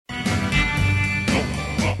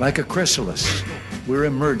Like a chrysalis, we're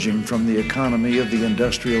emerging from the economy of the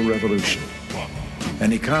Industrial Revolution,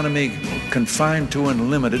 an economy confined to and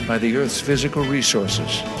limited by the Earth's physical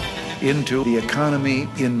resources, into the economy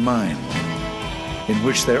in mind, in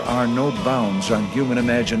which there are no bounds on human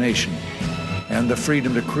imagination, and the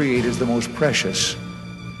freedom to create is the most precious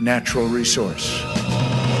natural resource.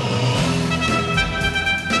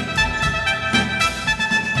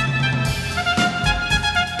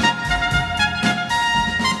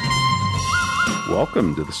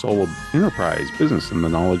 Welcome to the Soul of Enterprise, Business and the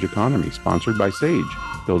Knowledge Economy, sponsored by Sage,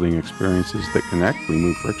 building experiences that connect,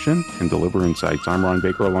 remove friction, and deliver insights. I'm Ron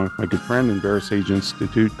Baker, along with my good friend and VeraSage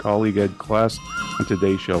Institute colleague Ed Kless. On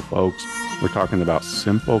today's show, folks, we're talking about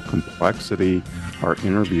simple complexity, our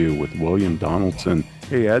interview with William Donaldson.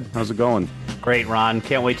 Hey, Ed, how's it going? Great, Ron.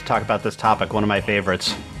 Can't wait to talk about this topic, one of my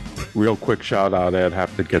favorites. Real quick shout out, Ed,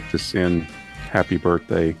 have to get this in. Happy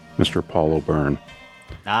birthday, Mr. Paul O'Byrne.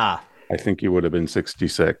 I think you would have been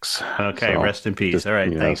 66. Okay, so, rest in peace. All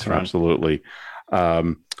right, yes, thanks, Ron. Absolutely.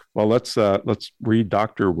 Well, let's read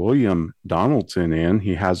Dr. William Donaldson in.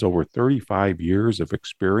 He has over 35 years of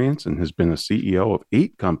experience and has been a CEO of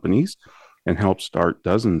 8 companies and helped start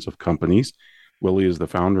dozens of companies. Willie is the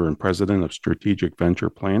founder and president of Strategic Venture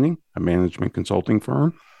Planning, a management consulting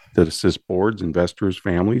firm that assists boards, investors,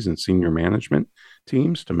 families, and senior management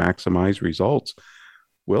teams to maximize results.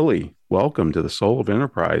 Willie, welcome to the Soul of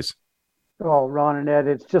Enterprise. Oh, Ron and Ed,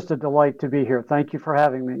 it's just a delight to be here. Thank you for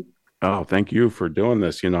having me. Oh, thank you for doing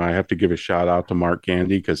this. You know, I have to give a shout out to Mark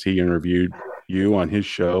Gandy because he interviewed you on his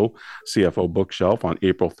show, CFO Bookshelf, on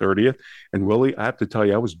April 30th. And Willie, I have to tell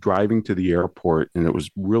you, I was driving to the airport and it was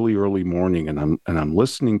really early morning, and I'm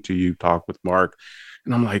listening to you talk with Mark,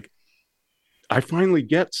 and I'm like, I finally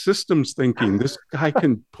get systems thinking. This guy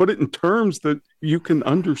can put it in terms that you can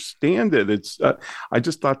understand it. It's I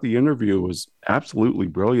just thought the interview was absolutely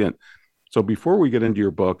brilliant. So before we get into your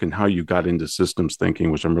book and how you got into systems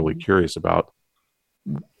thinking, which I'm really curious about,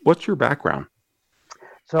 what's your background?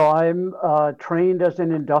 So I'm trained as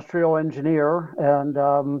an industrial engineer,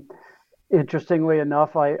 and interestingly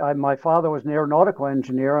enough, my father was an aeronautical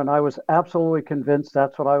engineer, and I was absolutely convinced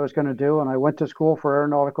that's what I was going to do. And I went to school for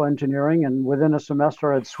aeronautical engineering, and within a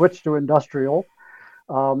semester, I'd switched to industrial.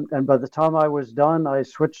 And by the time I was done, I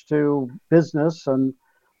switched to business, and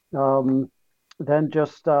then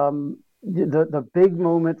just the big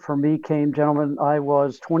moment for me came, gentlemen. I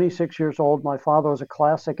was 26 years old. My father was a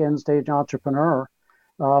classic end-stage entrepreneur,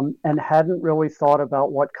 and hadn't really thought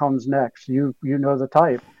about what comes next. You know the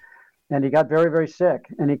type. And he got very, very sick.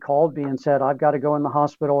 And he called me and said, I've got to go in the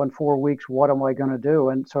hospital in 4 weeks. What am I going to do?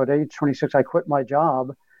 And so at age 26, I quit my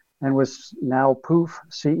job and was now, poof,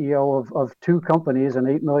 CEO of 2 companies, an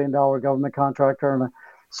 $8 million government contractor and a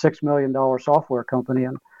 $6 million software company.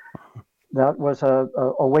 And that was a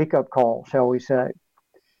wake-up call, shall we say.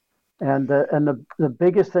 And the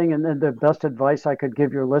biggest thing and the best advice I could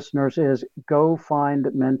give your listeners is go find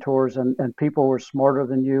mentors and people who are smarter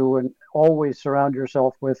than you, and always surround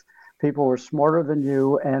yourself with people who are smarter than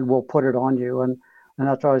you and will put it on you. And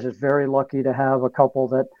that's why I was just very lucky to have a couple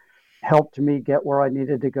that helped me get where I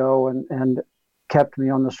needed to go and kept me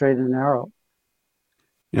on the straight and narrow.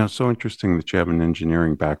 Yeah, it's so interesting that you have an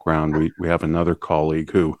engineering background. We have another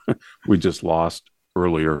colleague who we just lost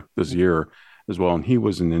earlier this year as well, and he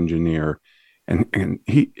was an engineer, and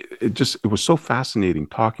it was so fascinating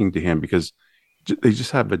talking to him because they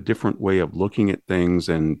just have a different way of looking at things,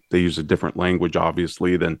 and they use a different language,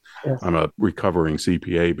 obviously, than yes. I'm a recovering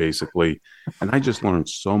CPA, basically, and I just learned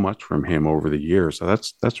so much from him over the years. So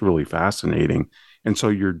that's really fascinating. And so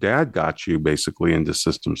your dad got you basically into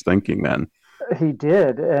systems thinking then. He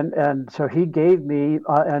did, and so he gave me,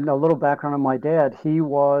 and a little background on my dad. He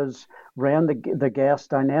ran the gas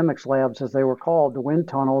dynamics labs, as they were called, the wind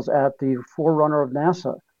tunnels at the forerunner of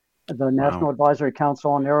NASA, the National Advisory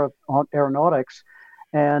Council on Aeronautics,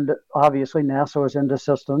 and obviously NASA was into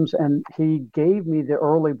systems. And he gave me the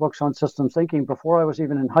early books on systems thinking before I was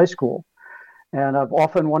even in high school. And I've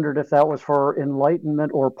often wondered if that was for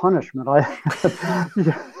enlightenment or punishment.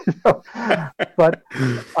 But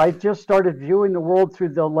I just started viewing the world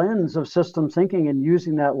through the lens of systems thinking and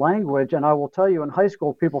using that language. And I will tell you, in high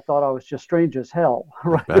school, people thought I was just strange as hell.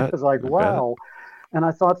 Right? It was like, wow. And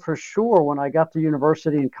I thought for sure when I got to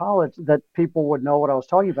university and college that people would know what I was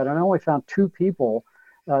talking about. And I only found 2 people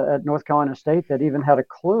at North Carolina State that even had a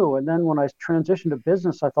clue. And then when I transitioned to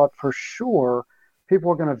business, I thought for sure people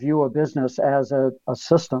are going to view a business as a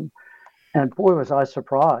system. And boy, was I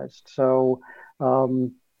surprised. So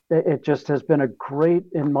it just has been a great,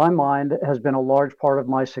 in my mind, has been a large part of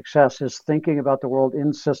my success is thinking about the world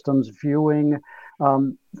in systems, viewing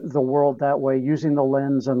the world that way, using the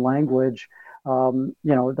lens and language.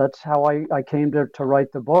 That's how I came to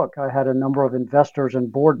write the book. I had a number of investors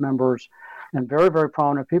and board members and very, very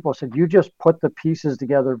prominent people said, you just put the pieces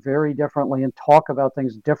together very differently and talk about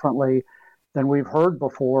things differently than we've heard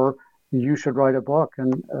before. You should write a book.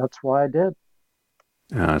 And that's why I did.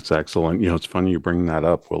 Yeah, that's excellent. It's funny you bring that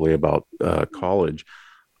up, Willie, about college.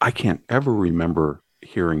 I can't ever remember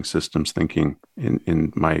hearing systems thinking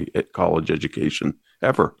in my college education,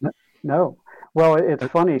 ever. No. Well, it's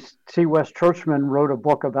funny. C. West Churchman wrote a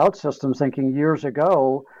book about systems thinking years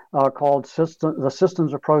ago called The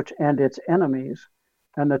Systems Approach and Its Enemies.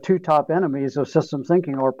 And the two top enemies of systems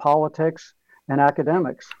thinking are politics and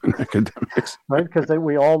academics. Academics. Right? Because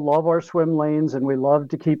we all love our swim lanes and we love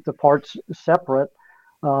to keep the parts separate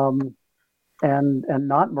and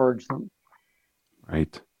not merge them.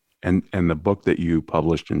 Right. And the book that you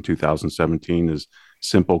published in 2017 is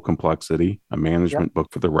Simple Complexity, a management book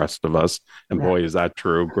for the rest of us. And boy, is that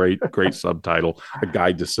true. Great subtitle, A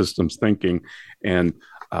Guide to Systems Thinking. And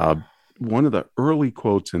one of the early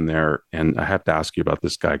quotes in there, and I have to ask you about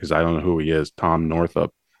this guy because I don't know who he is, Tom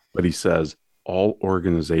Northup, but he says, all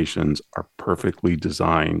organizations are perfectly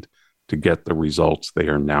designed to get the results they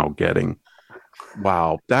are now getting.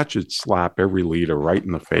 Wow, that should slap every leader right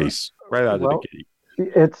in the face, right out of the gate.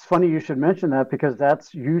 It's funny you should mention that because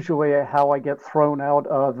that's usually how I get thrown out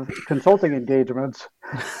of consulting engagements.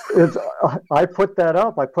 I put that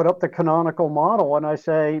up. I put up the canonical model and I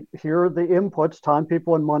say, here are the inputs, time,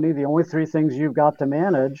 people, and money, the only three things you've got to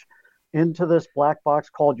manage into this black box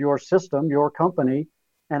called your system, your company,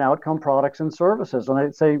 and outcome products and services. And I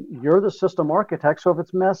say, you're the system architect, so if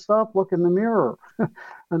it's messed up, look in the mirror.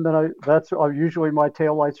 And then usually my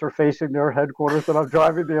taillights are facing their headquarters and I'm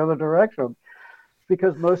driving the other direction.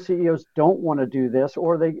 Because most CEOs don't want to do this,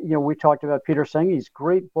 or we talked about Peter Senge's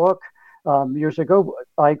great book years ago.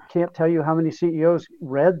 I can't tell you how many CEOs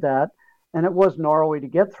read that, and it was gnarly to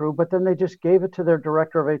get through, but then they just gave it to their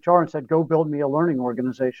director of HR and said, go build me a learning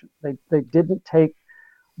organization. They didn't take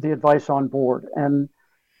the advice on board, and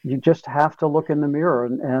you just have to look in the mirror.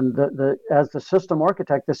 And as the system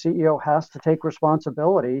architect, the CEO has to take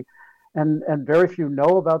responsibility, and very few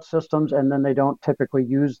know about systems, and then they don't typically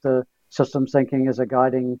use the systems thinking as a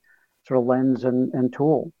guiding sort of lens and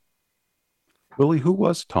tool. Willie, who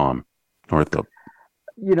was Tom Northup?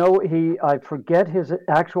 I forget his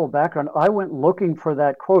actual background. I went looking for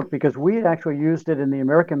that quote because we had actually used it in the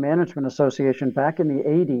American Management Association back in the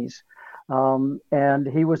 80s. And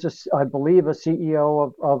he was, I believe, a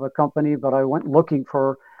CEO of a company, but I went looking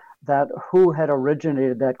for that, who had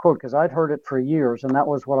originated that quote, because I'd heard it for years, and that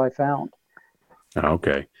was what I found.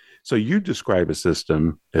 Okay. So you describe a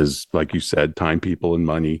system as, like you said, time, people, and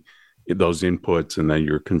money, those inputs, and then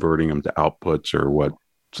you're converting them to outputs, or what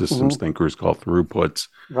systems thinkers call throughputs.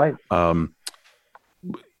 Right. And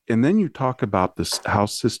then you talk about how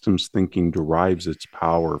systems thinking derives its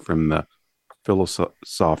power from the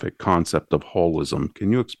philosophic concept of holism.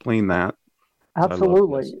 Can you explain that?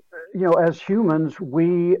 Absolutely. As humans,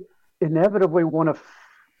 we inevitably want to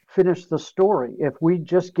finish the story. If we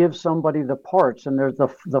just give somebody the parts, and there's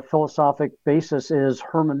the philosophic basis is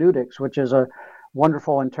hermeneutics, which is a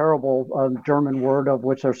wonderful and terrible German word of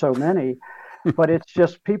which there are so many, but it's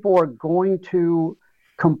just people are going to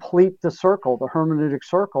complete the circle, the hermeneutic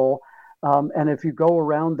circle, and if you go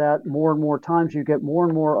around that more and more times, you get more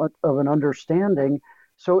and more of an understanding.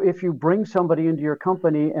 So if you bring somebody into your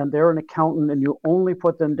company and they're an accountant and you only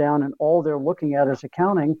put them down and all they're looking at is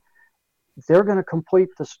accounting, they're going to complete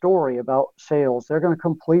the story about sales. They're going to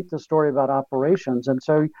complete the story about operations. And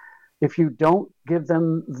so if you don't give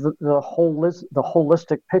them the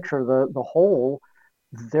holistic picture, the whole,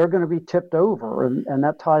 they're going to be tipped over. And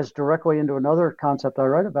that ties directly into another concept I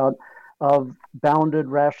write about of bounded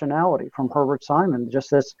rationality from Herbert Simon.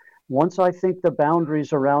 Just this, once I think the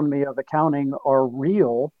boundaries around me of accounting are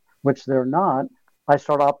real, which they're not, I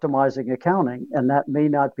start optimizing accounting. And that may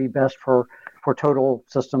not be best for total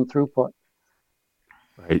system throughput.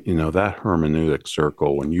 Right. That hermeneutic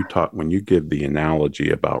circle, when you give the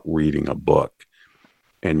analogy about reading a book,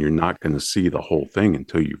 and you're not going to see the whole thing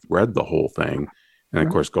until you've read the whole thing. And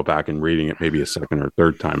of course, go back and reading it maybe a second or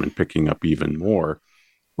third time and picking up even more.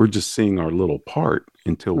 We're just seeing our little part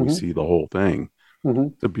until we see the whole thing.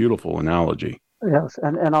 It's a beautiful analogy. Yes,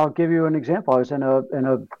 and I'll give you an example. I was in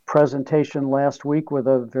a presentation last week with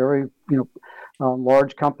a very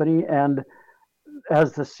large company, and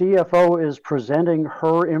as the CFO is presenting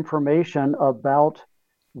her information about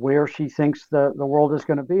where she thinks the world is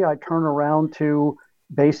going to be, I turn around to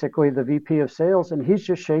basically the VP of sales, and he's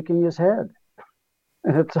just shaking his head.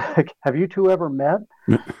 And it's like, have you two ever met?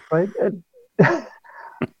 Right?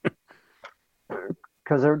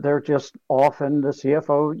 because they're just often the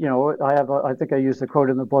CFO. You know, I think I used the quote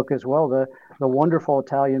in the book as well. The wonderful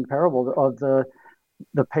Italian parable of the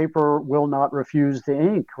paper will not refuse the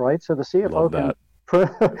ink, right? So the CFO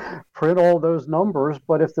can print all those numbers,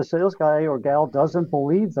 but if the sales guy or gal doesn't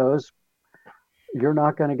believe those, you're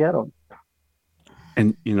not going to get them.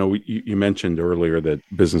 And, you know, you mentioned earlier that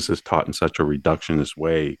business is taught in such a reductionist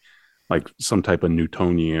way, like some type of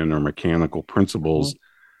Newtonian or mechanical principles.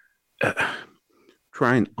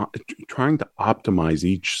 Trying to optimize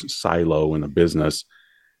each silo in a business.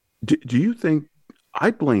 Do you think, I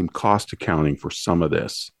blame cost accounting for some of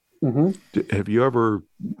this. Mm-hmm. Have you ever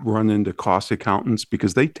run into cost accountants?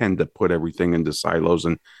 Because they tend to put everything into silos,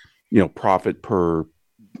 and, you know, profit per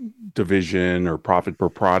division or profit per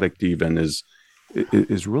product even is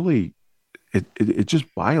really, it just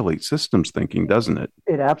violates systems thinking, doesn't it?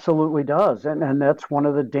 It absolutely does. And that's one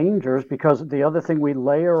of the dangers, because the other thing we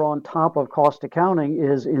layer on top of cost accounting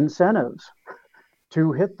is incentives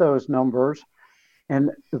to hit those numbers.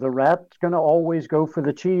 And the rat's going to always go for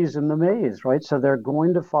the cheese in the maze, right? So they're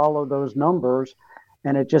going to follow those numbers,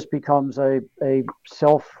 and it just becomes a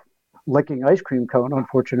self-licking ice cream cone,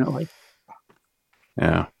 unfortunately.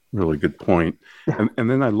 Yeah, really good point. And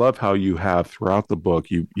then I love how you have throughout the book,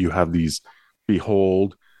 you have these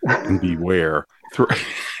behold and beware.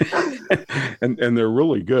 and they're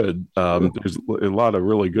really good. There's a lot of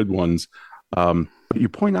really good ones. But you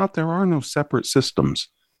point out there are no separate systems.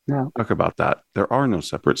 Yeah. Talk about that. There are no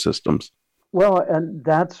separate systems. Well, and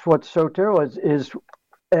that's what's so terrible is,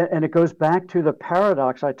 and it goes back to the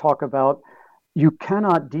paradox I talk about. You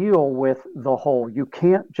cannot deal with the whole. You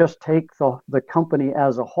can't just take the company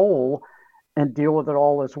as a whole and deal with it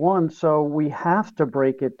all as one. So we have to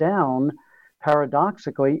break it down,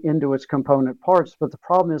 paradoxically, into its component parts. But the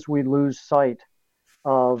problem is we lose sight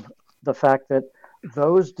of the fact that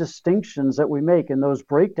those distinctions that we make and those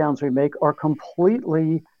breakdowns we make are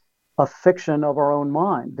completely a fiction of our own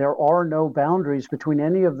mind. There are no boundaries between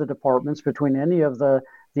any of the departments, between any of the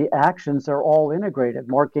actions. They're all integrated.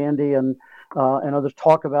 Mark Gandy and others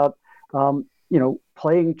talk about,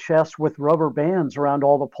 playing chess with rubber bands around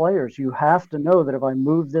all the players. You have to know that if I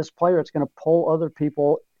move this player, it's going to pull other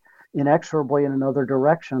people inexorably in another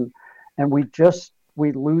direction. And we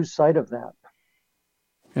lose sight of that.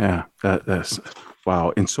 Yeah, that's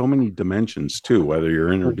wow. In so many dimensions too, whether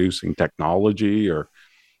you're introducing technology or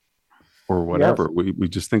whatever, yes. We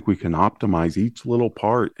just think we can optimize each little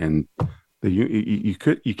part, and you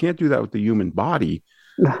can't do that with the human body,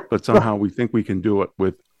 but somehow we think we can do it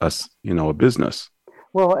with a business.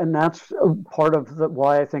 Well, and that's part of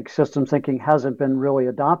why I think systems thinking hasn't been really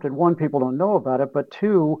adopted. One, people don't know about it, but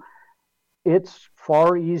two, it's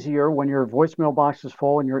far easier when your voicemail box is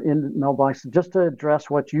full and your in-mail box just to address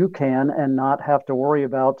what you can and not have to worry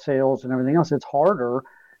about sales and everything else. It's harder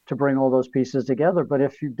to bring all those pieces together. But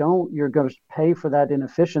if you don't, you're going to pay for that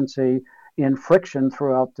inefficiency in friction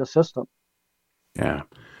throughout the system. Yeah.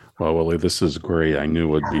 Well, Willie, this is great. I knew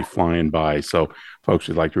it would be flying by. So, folks,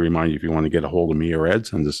 we'd like to remind you, if you want to get a hold of me or Ed,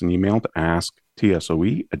 send us an email to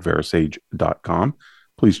asktsoe@verisage.com.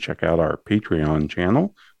 Please check out our Patreon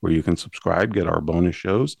channel where you can subscribe, get our bonus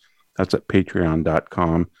shows. That's at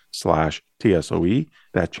patreon.com/TSOE.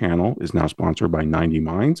 That channel is now sponsored by 90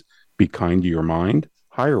 Minds. Be kind to your mind.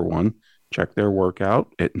 Hire one. Check their work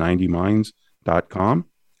out at 90minds.com.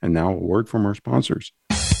 And now a word from our sponsors.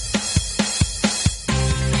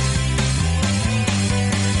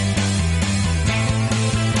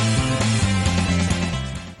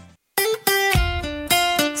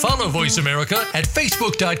 Follow Voice America at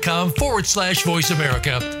facebook.com/Voice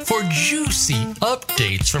America for juicy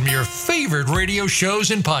updates from your favorite radio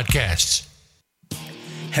shows and podcasts.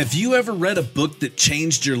 Have you ever read a book that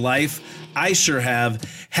changed your life? I sure have.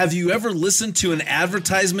 Have you ever listened to an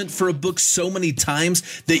advertisement for a book so many times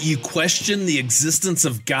that you question the existence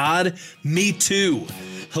of God? Me too.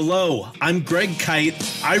 Hello, I'm Greg Kite.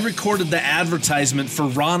 I recorded the advertisement for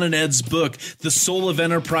Ron and Ed's book, The Soul of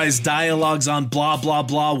Enterprise Dialogues on blah, blah,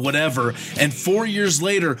 blah, whatever. And 4 years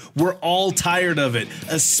later, we're all tired of it,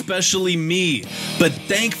 especially me. But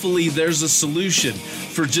thankfully, there's a solution.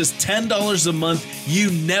 For just $10 a month, you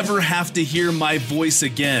never have to hear my voice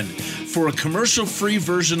again. For a commercial-free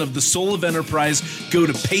version of The Soul of Enterprise, go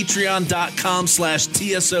to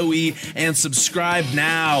patreon.com/TSOE and subscribe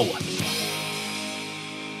now.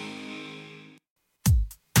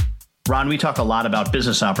 Ron, we talk a lot about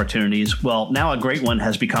business opportunities. Well, now a great one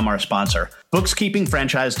has become our sponsor,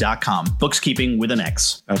 bookskeepingfranchise.com, bookkeeping with an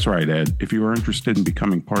X. That's right, Ed. If you are interested in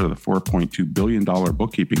becoming part of the $4.2 billion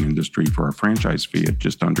bookkeeping industry for a franchise fee of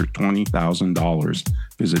just under $20,000,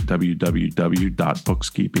 visit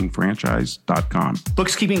www.bookskeepingfranchise.com.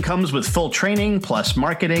 Bookkeeping comes with full training, plus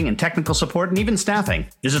marketing and technical support, and even staffing.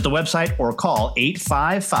 Visit the website or call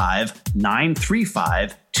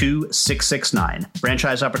 855-935-2669.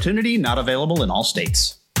 Franchise opportunity not available in all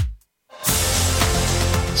states.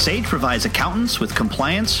 Sage provides accountants with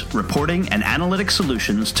compliance, reporting, and analytic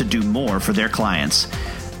solutions to do more for their clients.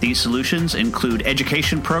 These solutions include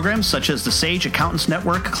education programs such as the Sage Accountants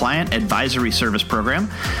Network Client Advisory Service Program.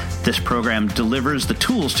 This program delivers the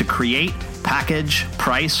tools to create, package,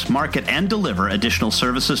 price, market, and deliver additional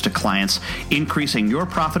services to clients, increasing your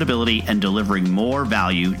profitability and delivering more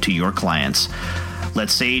value to your clients. Let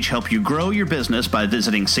Sage help you grow your business by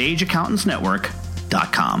visiting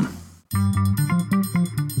sageaccountantsnetwork.com.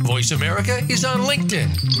 Voice America is on LinkedIn.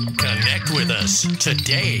 Connect with us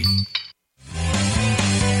today.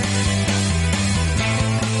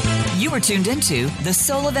 You are tuned into The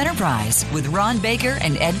Soul of Enterprise with Ron Baker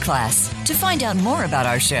and Ed Kless. To find out more about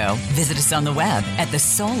our show, visit us on the web at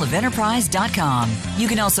thesoulofenterprise.com. You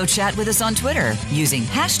can also chat with us on Twitter using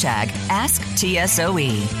hashtag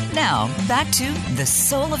AskTSOE. Now, back to The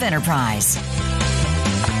Soul of Enterprise.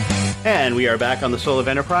 And we are back on The Soul of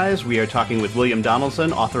Enterprise. We are talking with William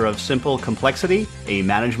Donaldson, author of Simple Complexity, a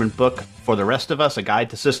management book for the rest of us, a guide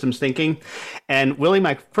to systems thinking. And Willie,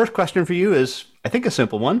 my first question for you is, I think, a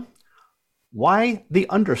simple one. Why the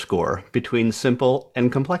underscore between simple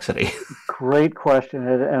and complexity? Great question,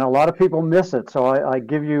 and a lot of people miss it. So I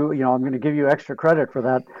give you, I'm going to give you extra credit for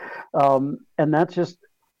that. And that's just,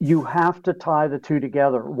 you have to tie the two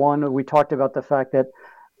together. One, we talked about the fact that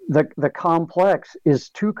the complex is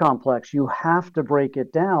too complex. You have to break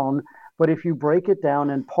it down. But if you break it down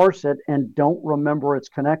and parse it and don't remember it's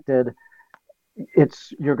connected,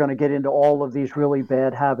 you're going to get into all of these really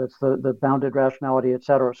bad habits, the bounded rationality, et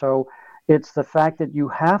cetera. So it's the fact that you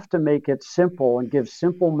have to make it simple and give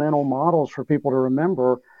simple mental models for people to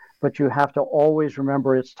remember, but you have to always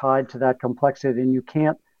remember it's tied to that complexity, and you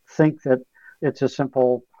can't think that it's as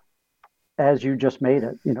simple as you just made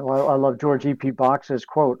it. I love George E.P. Box's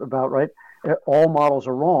quote about, right, all models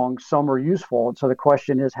are wrong, some are useful. And so the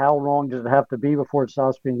question is, how wrong does it have to be before it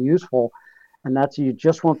stops being useful? And that's, you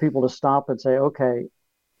just want people to stop and say, okay,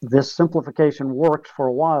 this simplification works for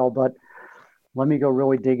a while, but let me go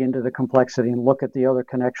really dig into the complexity and look at the other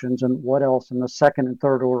connections and what else in the second and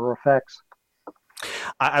third order effects.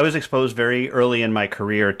 I was exposed very early in my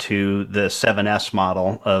career to the 7S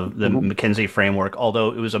model of the McKinsey framework,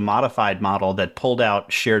 although it was a modified model that pulled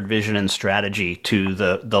out shared vision and strategy to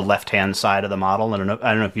the left-hand side of the model. I don't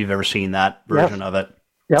know if you've ever seen that version of it.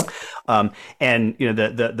 Yep. And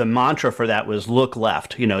the mantra for that was look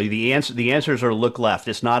left. The answers are look left.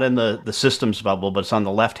 It's not in the systems bubble, but it's on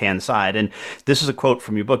the left-hand side. And this is a quote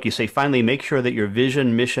from your book. You say, finally, make sure that your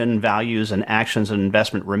vision, mission, values, and actions and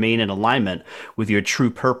investment remain in alignment with your true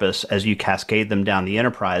purpose as you cascade them down the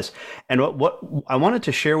enterprise. And what I wanted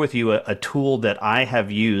to share with you a tool that I have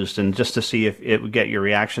used, and just to see if it would get your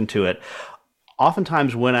reaction to it.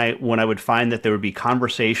 Oftentimes when I would find that there would be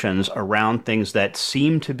conversations around things that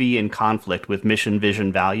seem to be in conflict with mission,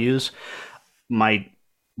 vision, values,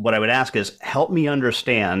 what I would ask is, help me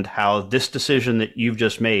understand how this decision that you've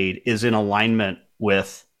just made is in alignment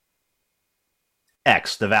with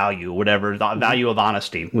X, the value, whatever, the value of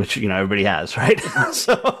honesty, which everybody has, right?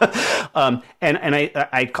 So, and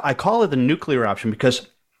I call it the nuclear option because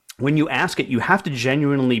when you ask it, you have to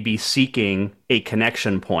genuinely be seeking a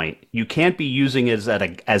connection point. You can't be using it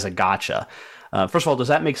as a gotcha. First of all, does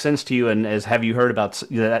that make sense to you? And have you heard about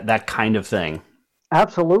that kind of thing?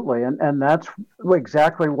 Absolutely. And that's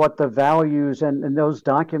exactly what the values and those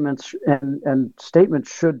documents and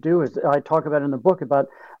statements should do. Is I talk about in the book about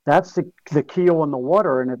that's the keel in the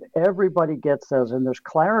water. And if everybody gets those and there's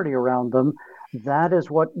clarity around them, that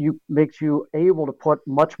is what makes you able to put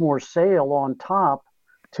much more sail on top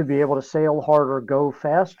to be able to sail harder, go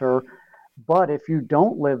faster. But if you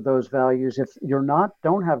don't live those values, if you're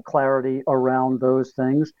don't have clarity around those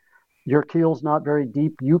things, your keel's not very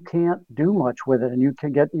deep. You can't do much with it, and you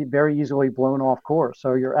can get very easily blown off course.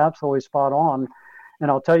 So you're absolutely spot on. And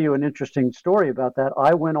I'll tell you an interesting story about that.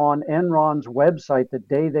 I went on Enron's website the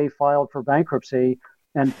day they filed for bankruptcy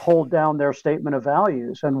and pulled down their statement of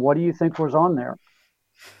values. And what do you think was on there?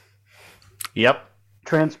 Yep.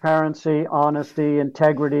 Transparency, honesty,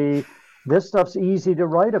 integrity. This stuff's easy to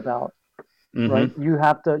write about, right? You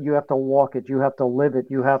have to walk it. You have to live it.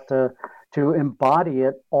 You have to to embody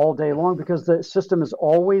it all day long, because the system is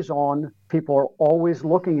always on. People are always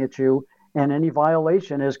looking at you, and any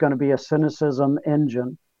violation is going to be a cynicism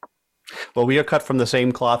engine. Well, we are cut from the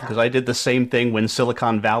same cloth, because I did the same thing when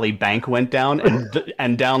Silicon Valley Bank went down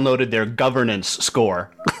and downloaded their governance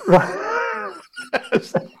score.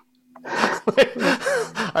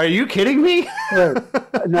 Are you kidding me? Right.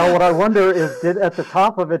 Now, what I wonder is, at the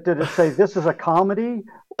top of it, did it say, "This is a comedy"?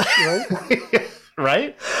 Right?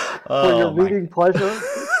 Right? For your reading pleasure?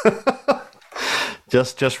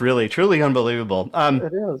 Just really, truly unbelievable.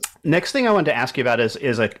 It is. Next thing I wanted to ask you about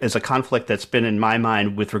is a conflict that's been in my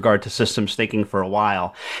mind with regard to systems thinking for a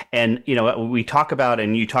while. And, we talk about,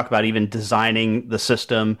 and you talk about even designing the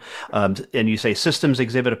system, and you say systems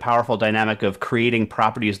exhibit a powerful dynamic of creating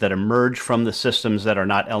properties that emerge from the systems that are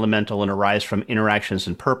not elemental and arise from interactions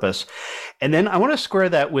and purpose. And then I want to square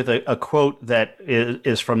that with a quote that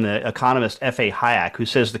is from the economist F.A. Hayek, who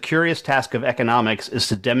says, "The curious task of economics is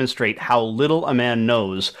to demonstrate how little a man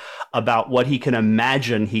knows about what he can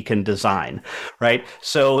imagine he can design," right?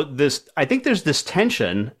 So I think there's this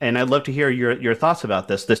tension, and I'd love to hear your thoughts about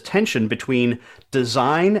this tension between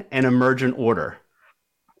design and emergent order.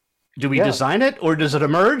 Do we design it, or does it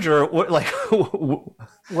emerge, or like?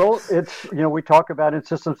 Well, it's, we talk about in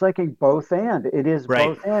systems thinking, both and. It is right.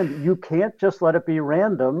 Both and. You can't just let it be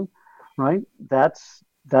random, right? That's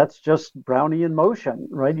just Brownian motion,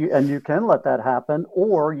 right? And you can let that happen,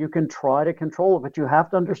 or you can try to control it, but you have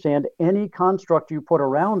to understand any construct you put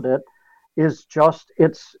around it is just,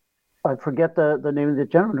 I forget the name of the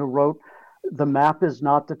gentleman who wrote, "The map is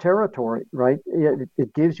not the territory," right?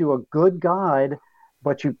 It gives you a good guide,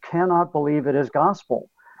 but you cannot believe it is gospel.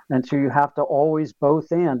 And so you have to always both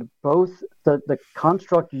the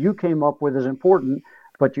construct you came up with is important,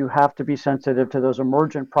 but you have to be sensitive to those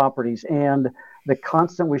emergent properties and the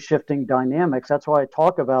constantly shifting dynamics. That's why I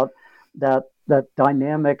talk about that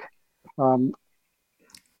dynamic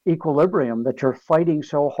equilibrium that you're fighting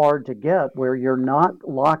so hard to get, where you're not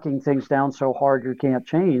locking things down so hard you can't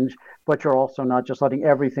change, but you're also not just letting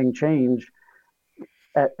everything change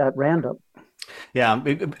at random. Yeah,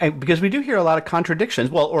 because we do hear a lot of contradictions,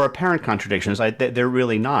 or apparent contradictions. They're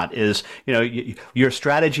really not. Your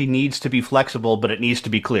strategy needs to be flexible, but it needs to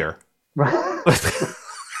be clear. Right.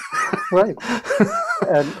 Right.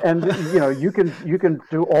 And you can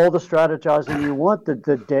do all the strategizing you want.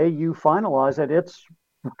 The day you finalize it, it's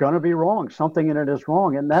going to be wrong. Something in it is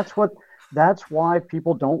wrong, and that's why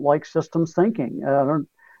people don't like systems thinking.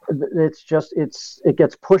 It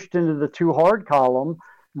gets pushed into the too hard column.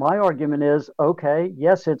 My argument is, okay,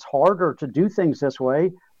 yes, it's harder to do things this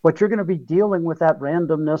way, but you're going to be dealing with that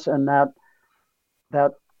randomness and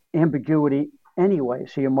that ambiguity anyway.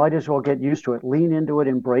 So you might as well get used to it, lean into it,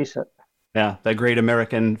 embrace it. Yeah, that great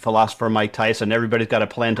American philosopher Mike Tyson. Everybody's got a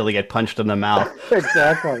plan till they get punched in the mouth.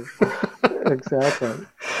 Exactly. Exactly.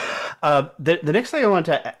 The next thing I want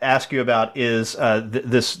to ask you about is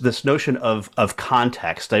this notion of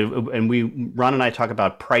context. Ron and I talk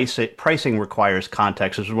about pricing requires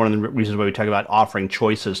context. This is one of the reasons why we talk about offering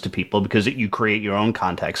choices to people, because you create your own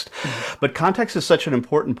context. Mm-hmm. But context is such an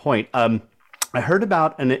important point. I heard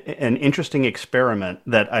about an interesting experiment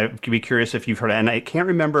that I'd be curious if you've heard of, and I can't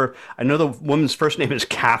remember. I know the woman's first name is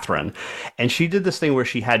Catherine, and she did this thing where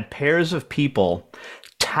she had pairs of people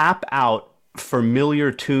tap out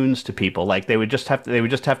familiar tunes to people. Like they would just have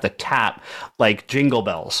to tap like Jingle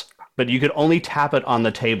Bells, but you could only tap it on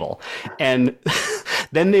the table. And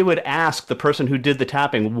then they would ask the person who did the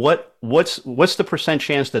tapping, what's the percent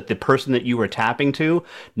chance that the person that you were tapping to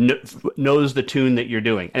knows the tune that you're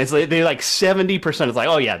doing? And it's like, they're like 70%. It's like,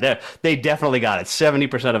 oh yeah, they definitely got it.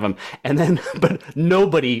 70% of them. And then, but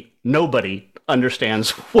nobody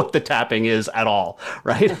understands what the tapping is at all,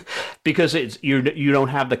 right? Because you don't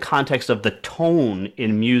have the context of the tone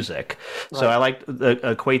in music. Right. So I like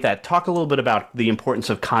to equate that. Talk a little bit about the importance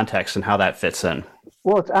of context and how that fits in.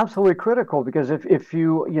 Well, it's absolutely critical, because if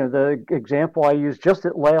you the example I used just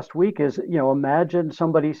last week is, imagine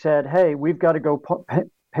somebody said, hey, we've got to go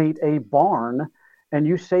paint a barn, and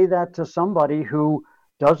you say that to somebody who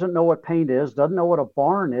doesn't know what paint is, doesn't know what a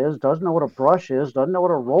barn is, doesn't know what a brush is, doesn't know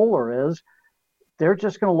what a roller is. They're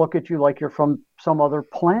just going to look at you like you're from some other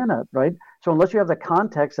planet, right? So unless you have the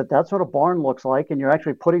context that that's what a barn looks like, and you're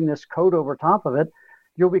actually putting this coat over top of it,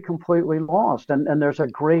 you'll be completely lost. And there's a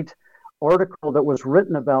great article that was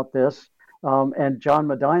written about this, and John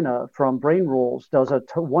Medina from Brain Rules does a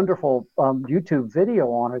wonderful YouTube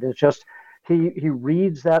video on it. It's just he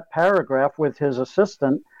reads that paragraph with his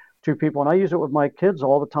assistant to people, and I use it with my kids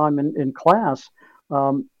all the time in class,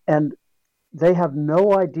 and they have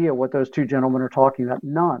no idea what those two gentlemen are talking about,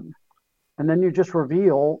 none. And then you just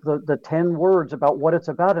reveal the 10 words about what it's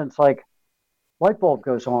about, and it's like light bulb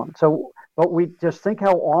goes on. So, but we just think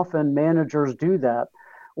how often managers do that,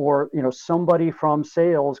 or somebody from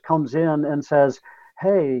sales comes in and says,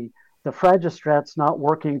 "Hey, the Fragistrat's not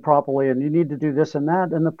working properly, and you need to do this and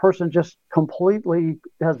that," and the person just completely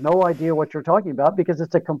has no idea what you're talking about because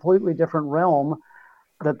it's a completely different realm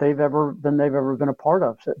that they've ever been a part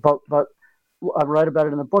of. But I write about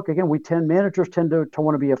it in the book. Again, managers tend to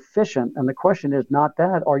want to be efficient. And the question is not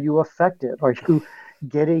that. Are you effective? Are you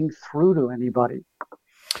getting through to anybody?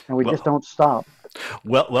 And we just don't stop.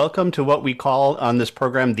 Well, welcome to what we call on this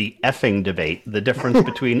program the effing debate, the difference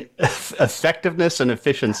between effectiveness and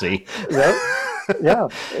efficiency. Yep. Yeah,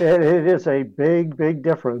 it is a big, big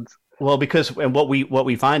difference. Well, because what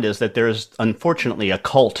we find is that there's unfortunately a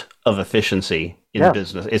cult of efficiency in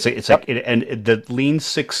business. It's like and the Lean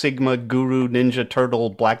Six Sigma guru ninja turtle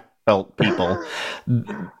black belt people,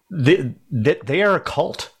 they are a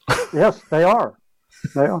cult. Yes, they are.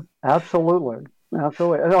 They are absolutely.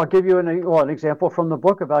 Absolutely. And I'll give you an example from the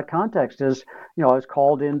book about context is, I was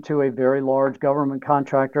called into a very large government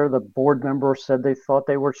contractor. The board member said they thought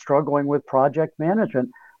they were struggling with project management.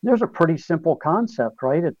 There's a pretty simple concept,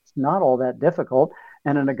 right? It's not all that difficult.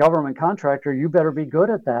 And in a government contractor, you better be good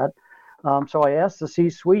at that. So I asked the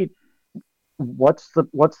C-suite, what's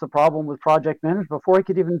the problem with project management? Before I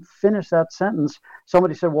could even finish that sentence,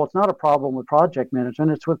 somebody said, well, it's not a problem with project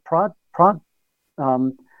management. It's with program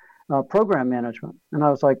management. And I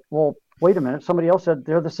was like, well, wait a minute. Somebody else said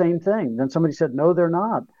they're the same thing. Then somebody said, no, they're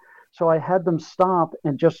not. So I had them stop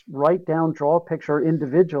and just draw a picture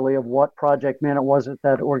individually of what project management was at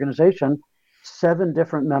that organization, 7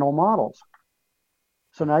 different mental models.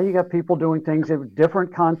 So now you got people doing things in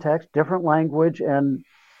different context, different language, and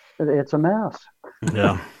it's a mess.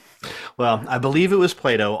 Yeah. Well, I believe it was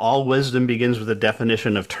Plato. All wisdom begins with a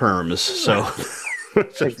definition of terms. So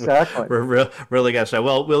exactly. We're really got to say,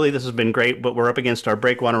 well, Willie, this has been great, but we're up against our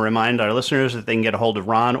break. Want to remind our listeners that they can get a hold of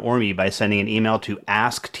Ron or me by sending an email to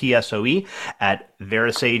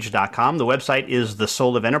asktsoe@verisage.com. The website is The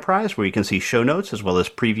Soul of Enterprise, where you can see show notes as well as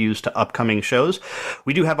previews to upcoming shows.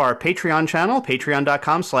 We do have our Patreon channel,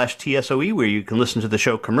 patreon.com/TSOE, where you can listen to the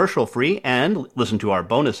show commercial free and listen to our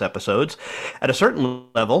bonus episodes. At a certain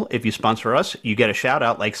level, if you sponsor us, you get a shout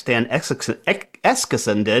out like Stan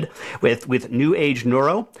Eskison did with New Age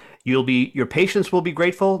Neuro. Your patients will be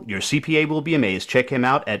grateful. Your CPA will be amazed. Check him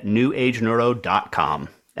out at newageneuro.com.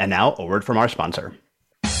 And now a word from our sponsor.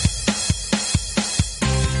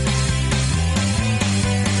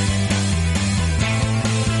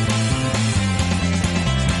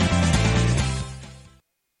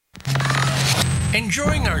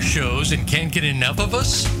 Enjoying our shows and can't get enough of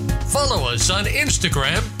us? Follow us on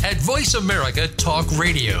Instagram at Voice America Talk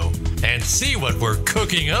Radio and see what we're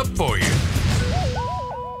cooking up for you.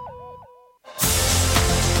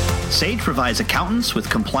 Sage provides accountants with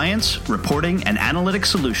compliance, reporting, and analytic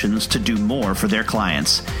solutions to do more for their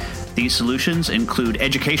clients. These solutions include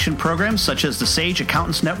education programs such as the Sage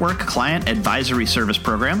Accountants Network Client Advisory Service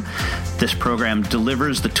Program. This program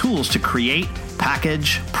delivers the tools to create,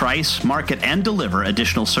 package, price, market, and deliver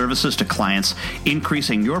additional services to clients,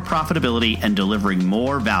 increasing your profitability and delivering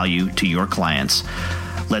more value to your clients.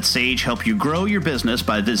 Let Sage help you grow your business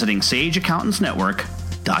by visiting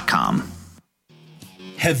sageaccountantsnetwork.com.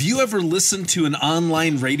 Have you ever listened to an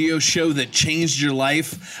online radio show that changed your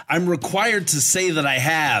life? I'm required to say that I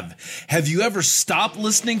have. Have you ever stopped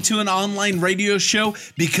listening to an online radio show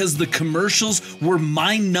because the commercials were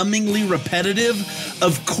mind-numbingly repetitive?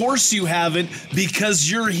 Of course you haven't, because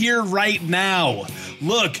you're here right now.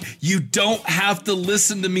 Look, you don't have to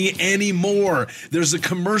listen to me anymore. There's a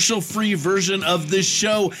commercial-free version of this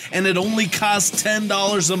show, and it only costs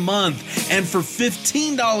 $10 a month. And for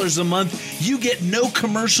 $15 a month, you get no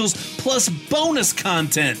commercials plus bonus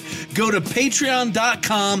content. Go to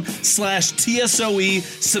patreon.com/TSOE,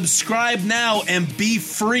 subscribe now, and be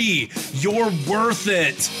free. You're worth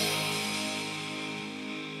it.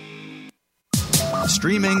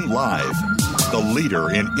 Streaming live, the leader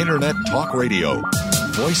in Internet Talk Radio,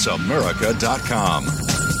 voiceamerica.com.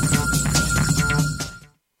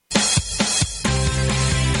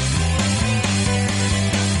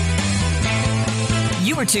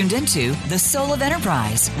 You are tuned into The Soul of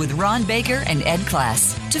Enterprise with Ron Baker and Ed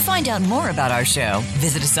Kless. To find out more about our show,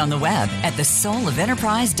 visit us on the web at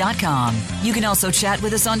thesoulofenterprise.com. You can also chat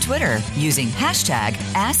with us on Twitter using hashtag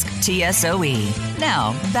AskTSOE.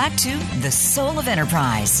 Now, back to The Soul of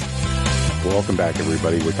Enterprise. Welcome back,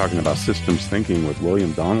 everybody. We're talking about systems thinking with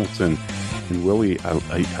William Donaldson. And Willie,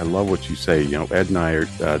 I love what you say. You know, Ed and I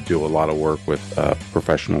do a lot of work with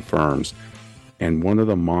professional firms. And one of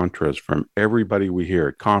the mantras from everybody we hear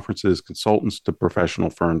at conferences, consultants to professional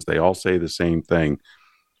firms, they all say the same thing.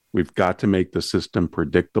 We've got to make the system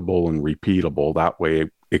predictable and repeatable. That way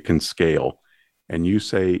it can scale. And you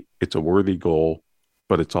say it's a worthy goal,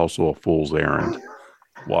 but it's also a fool's errand.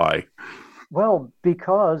 Why? Well,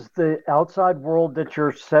 because the outside world that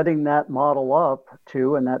you're setting that model up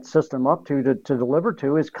to and that system up to deliver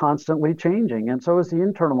to is constantly changing. And so is the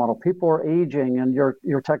internal model. People are aging and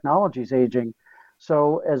your technology is aging.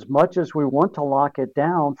 So as much as we want to lock it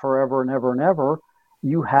down forever and ever and ever,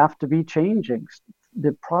 you have to be changing.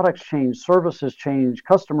 The products change, services change,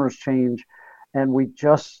 customers change, and we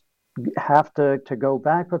just have to go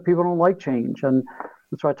back, but people don't like change. And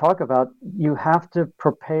that's what I talk about. You have to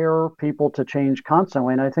prepare people to change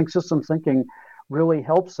constantly. And I think systems thinking really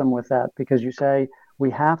helps them with that, because you say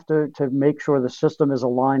we have to make sure the system is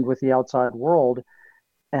aligned with the outside world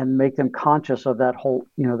and make them conscious of that whole,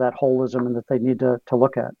 that holism and that they need to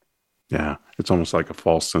look at. Yeah, it's almost like a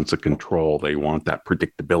false sense of control. They want that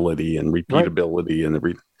predictability and repeatability, right. And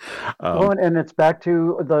everything. Well, and it's back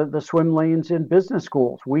to the swim lanes in business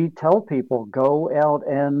schools. We tell people, go out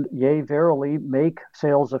and, yea, verily, make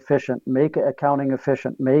sales efficient, make accounting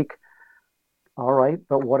efficient, all right,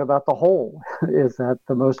 but what about the whole? Is that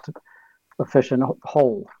the most efficient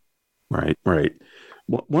whole? Right.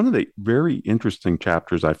 One of the very interesting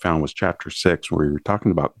chapters I found was chapter 6, where you were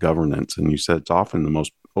talking about governance, and you said it's often the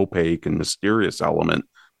most opaque and mysterious element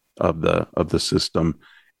of the system,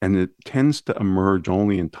 and it tends to emerge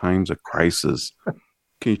only in times of crisis.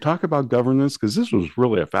 Can you talk about governance? Because this was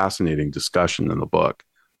really a fascinating discussion in the book.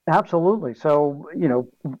 Absolutely. So,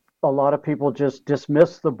 a lot of people just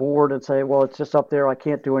dismiss the board and say, well, it's just up there, I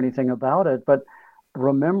can't do anything about it. But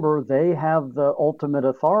remember, they have the ultimate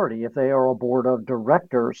authority if they are a board of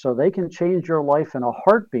directors, so they can change your life in a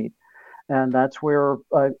heartbeat. And that's where,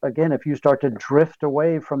 again, if you start to drift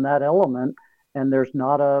away from that element and there's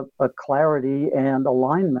not a clarity and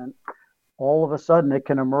alignment, all of a sudden it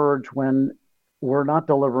can emerge when we're not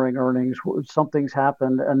delivering earnings, something's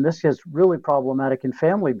happened. And this is really problematic in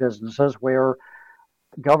family businesses where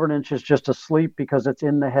governance is just asleep because it's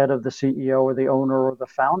in the head of the CEO or the owner or the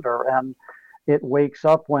founder. And it wakes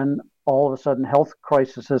up when all of a sudden health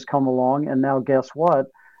crisis has come along. And now guess what?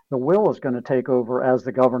 The will is going to take over as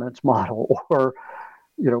the governance model or,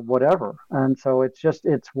 whatever. And so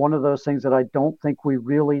it's one of those things that I don't think we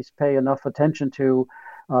really pay enough attention to,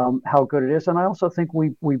 how good it is. And I also think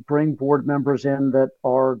we bring board members in that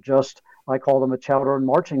are just, I call them a chowder and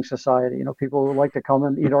marching society. People who like to come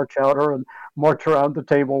and eat our chowder and march around the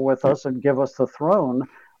table with us and give us the throne,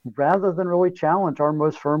 rather than really challenge our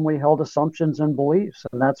most firmly held assumptions and beliefs.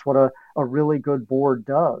 And that's what a really good board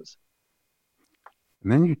does.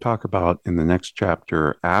 And then you talk about in the next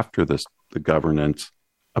chapter after this, the governance,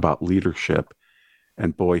 about leadership.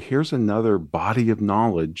 And boy, here's another body of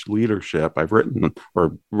knowledge, leadership. I've written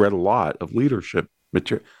or read a lot of leadership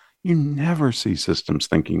material. You never see systems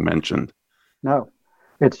thinking mentioned. No,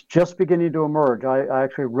 it's just beginning to emerge. I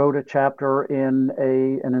actually wrote a chapter in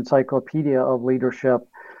an encyclopedia of leadership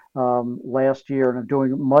last year, and I'm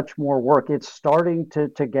doing much more work. It's starting to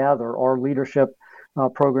gather. Our leadership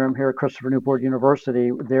program here at Christopher Newport University,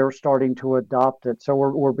 they're starting to adopt it. So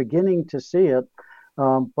we're beginning to see it,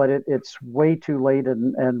 but it's way too late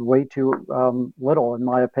and way too little, in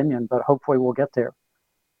my opinion, but hopefully we'll get there.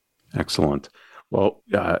 Excellent. Well,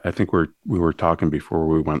 I think we were talking before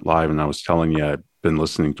we went live, and I was telling you I've been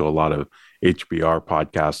listening to a lot of HBR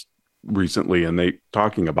podcasts recently, and they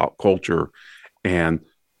talking about culture, and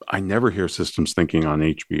I never hear systems thinking on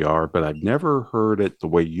HBR, but I've never heard it the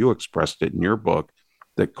way you expressed it in your book,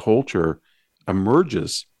 that culture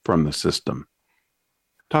emerges from the system.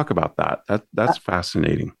 Talk about that. That's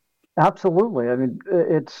fascinating. Absolutely. I mean,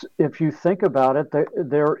 it's, if you think about it,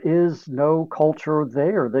 there is no culture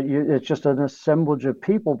there. It's just an assemblage of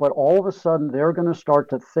people, but all of a sudden they're going to start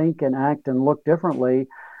to think and act and look differently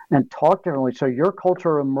and talk differently. So your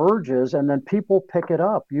culture emerges, and then people pick it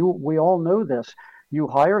up. We all know this. You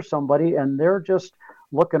hire somebody and they're just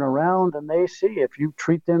looking around, and they see if you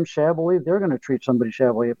treat them shabbily, they're going to treat somebody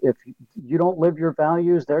shabbily. If you don't live your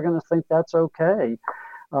values, they're going to think that's okay.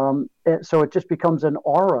 So it just becomes an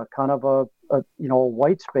aura, kind of a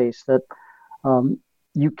white space that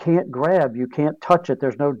you can't grab, you can't touch it.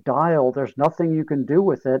 There's no dial. There's nothing you can do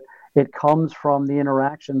with it. It comes from the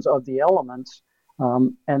interactions of the elements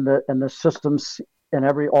and the systems and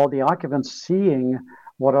all the occupants seeing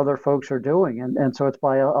what other folks are doing, and so it's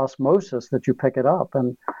by osmosis that you pick it up,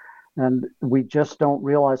 and we just don't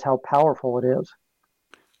realize how powerful it is.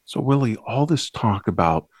 So Willie, all this talk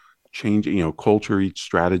about change, culture eats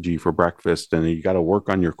strategy for breakfast, and you got to work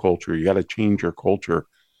on your culture. You got to change your culture.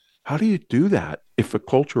 How do you do that if a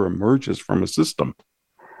culture emerges from a system?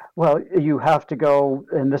 Well, you have to go,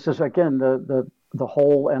 and this is again the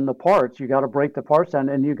whole and the parts. You got to break the parts down,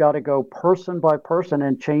 and you got to go person by person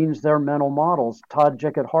and change their mental models. Todd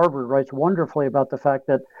Jick at Harvard writes wonderfully about the fact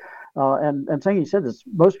that, and saying he said this,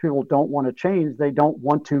 most people don't want to change. They don't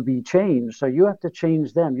want to be changed. So you have to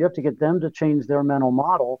change them. You have to get them to change their mental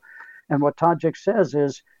model. And what Todd Jick says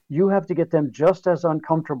is you have to get them just as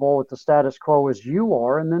uncomfortable with the status quo as you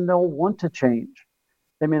are, and then they'll want to change.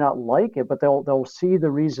 They may not like it, but they'll see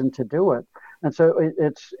the reason to do it. And so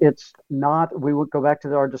it's not, we would go back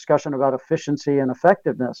to our discussion about efficiency and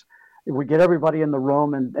effectiveness. We get everybody in the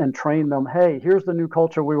room and train them, hey, here's the new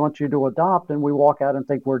culture we want you to adopt, and we walk out and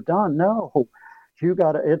think we're done. No, you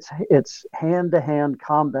got to, it's hand-to-hand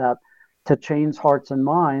combat to change hearts and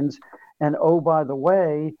minds. And oh, by the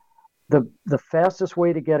way, the fastest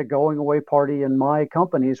way to get a going away party in my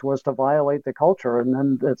companies was to violate the culture. And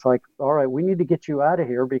then it's like, all right, we need to get you out of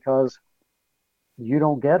here because you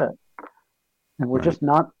don't get it. And we're just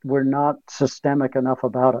we're not systemic enough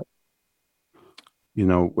about it.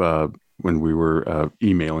 When we were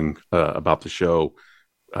emailing about the show,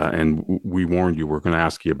 and we warned you we're going to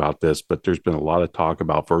ask you about this, but there's been a lot of talk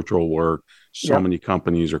about virtual work. So many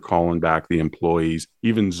companies are calling back the employees,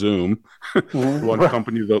 even Zoom, one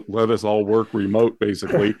company that let us all work remote,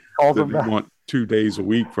 basically, that they want 2 days a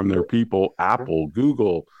week from their people, Apple,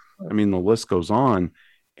 Google. I mean, the list goes on.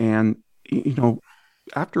 And,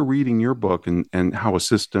 after reading your book and how a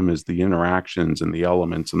system is the interactions and the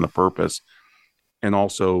elements and the purpose, and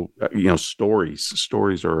also,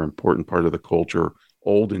 stories are an important part of the culture,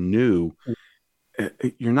 old and new.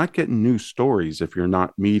 You're not getting new stories if you're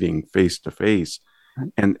not meeting face to face.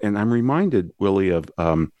 And I'm reminded, Willie, of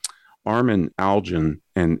Armin Algen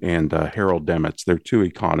and Harold Demitz. They're two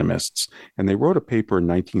economists, and they wrote a paper in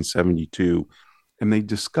 1972, and they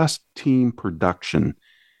discussed team production.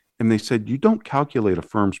 And they said, you don't calculate a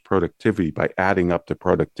firm's productivity by adding up the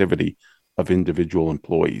productivity of individual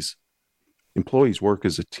employees. Employees work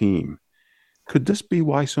as a team. Could this be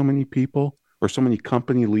why so many people or so many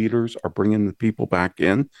company leaders are bringing the people back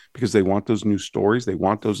in? Because they want those new stories, they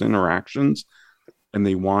want those interactions, and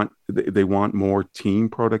they want more team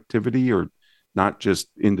productivity, or not just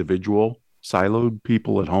individual siloed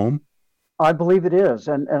people at home? I believe it is.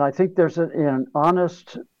 And I think there's an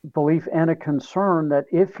honest belief and a concern that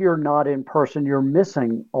if you're not in person, you're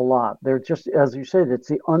missing a lot. They're just, as you said, it's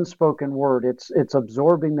the unspoken word. It's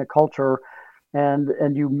absorbing the culture,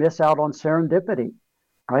 and you miss out on serendipity,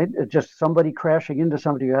 right? It's just somebody crashing into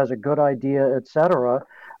somebody who has a good idea, et cetera.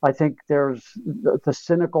 I think there's the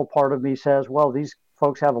cynical part of me says, well, these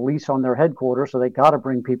folks have a lease on their headquarters, so they got to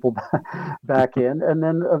bring people back in. And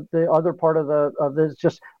then the other part of this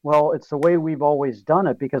just, well, it's the way we've always done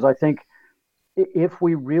it, because I think if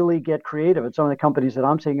we really get creative, and some of the companies that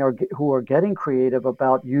I'm seeing who are getting creative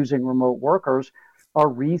about using remote workers are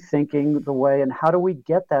rethinking the way, and how do we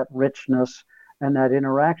get that richness and that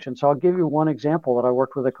interaction. So I'll give you one example that I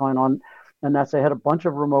worked with a client on, and that's they had a bunch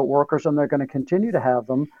of remote workers, and they're going to continue to have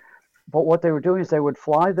them. But what they were doing is they would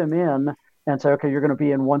fly them in and say, okay, you're going to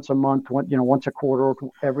be in once a month, once a quarter,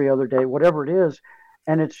 every other day, whatever it is.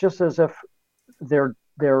 And it's just as if their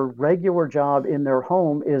regular job in their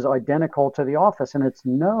home is identical to the office. And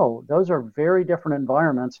those are very different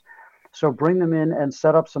environments. So bring them in and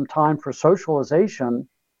set up some time for socialization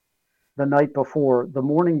the night before, the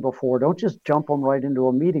morning before. Don't just jump them right into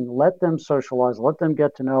a meeting. Let them socialize, let them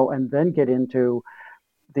get to know, and then get into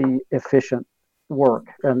the efficient work.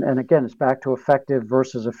 And again, it's back to effective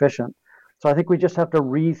versus efficient. So I think we just have to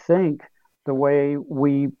rethink the way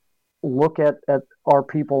we look at our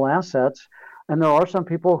people assets. And there are some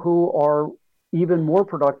people who are even more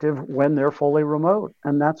productive when they're fully remote.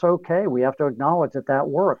 And that's okay. We have to acknowledge that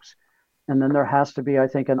works. And then there has to be, I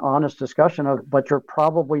think, an honest discussion of, but you're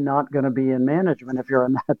probably not going to be in management if you're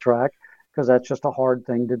on that track, because that's just a hard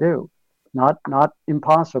thing to do. Not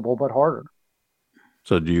impossible, but harder.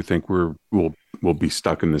 So do you think we'll be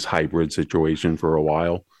stuck in this hybrid situation for a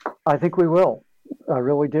while? I think we will. I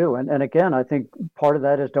really do. And again, I think part of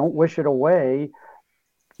that is don't wish it away.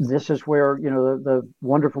 This is where, the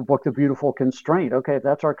wonderful book, The Beautiful Constraint. Okay, if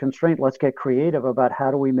that's our constraint, let's get creative about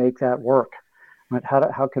how do we make that work. Right?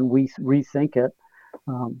 How can we rethink it?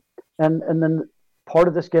 And then part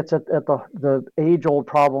of this gets at the age-old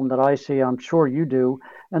problem that I see, I'm sure you do,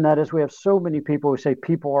 and that is we have so many people who say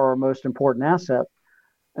people are our most important asset.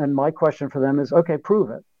 And my question for them is, okay, prove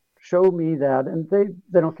it. Show me that. And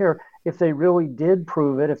they don't care. If they really did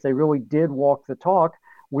prove it, if they really did walk the talk,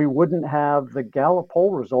 we wouldn't have the Gallup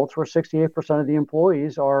poll results where 68% of the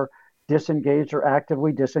employees are disengaged or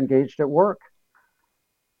actively disengaged at work.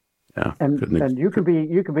 Yeah, and you can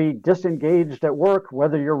be disengaged at work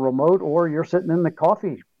whether you're remote or you're sitting in the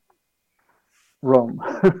coffee room,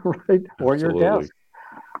 right? Or your desk.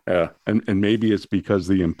 Yeah, and maybe it's because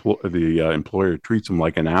the employer treats them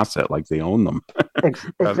like an asset, like they own them.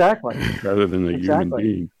 Exactly. Rather than a human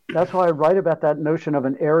being. That's why I write about that notion of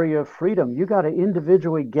an area of freedom. You got to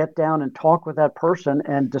individually get down and talk with that person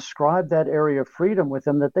and describe that area of freedom with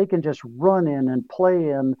them that they can just run in and play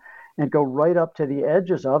in and go right up to the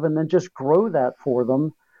edges of, and then just grow that for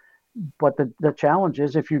them. But the challenge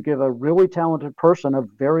is, if you give a really talented person a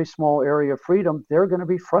very small area of freedom, they're going to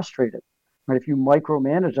be frustrated. Right? If you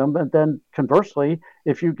micromanage them, and then conversely,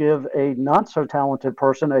 if you give a not so talented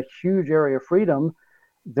person a huge area of freedom,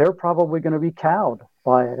 they're probably going to be cowed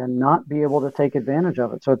by it and not be able to take advantage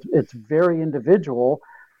of it. So it's very individual.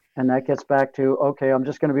 And that gets back to, okay, I'm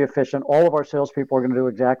just going to be efficient. All of our salespeople are going to do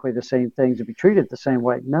exactly the same things and be treated the same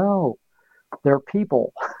way. No, they're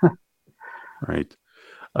people. Right.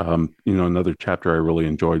 Another chapter I really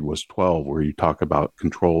enjoyed was 12, where you talk about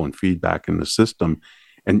control and feedback in the system.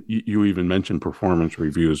 And you even mentioned performance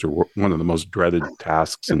reviews are one of the most dreaded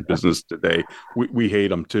tasks in business today. We hate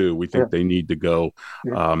them too. We think they need to go.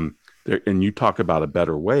 Yeah. And you talk about a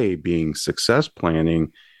better way being success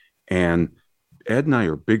planning. And Ed and I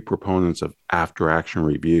are big proponents of after action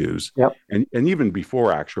reviews. Yep. And even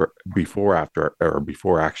before action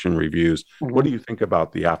reviews. Mm-hmm. What do you think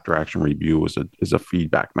about the after action review as a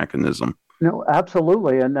feedback mechanism? No,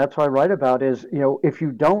 absolutely. And that's what I write about is, if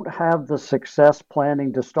you don't have the success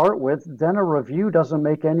planning to start with, then a review doesn't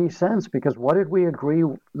make any sense, because what did we agree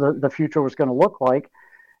the future was going to look like?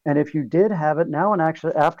 And if you did have it, now an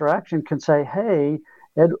after action can say, hey,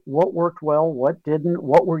 Ed, what worked well? What didn't?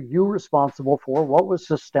 What were you responsible for? What was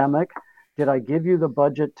systemic? Did I give you the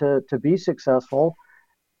budget to be successful?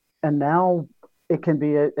 And now it can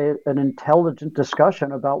be an intelligent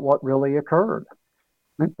discussion about what really occurred.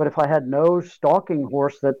 But if I had no stalking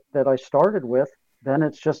horse that I started with, then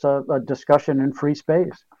it's just a discussion in free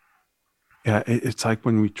space. Yeah, it's like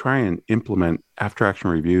when we try and implement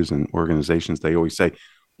after-action reviews in organizations, they always say,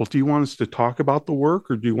 well, do you want us to talk about the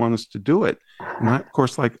work or do you want us to do it? And I, of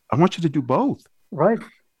course, I want you to do both. Right.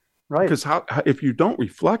 Because if you don't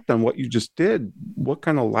reflect on what you just did, what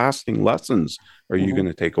kind of lasting lessons are you going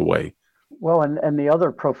to take away? Well, and the other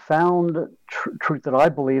profound truth that I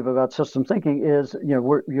believe about systems thinking is,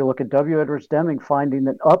 you look at W. Edwards Deming finding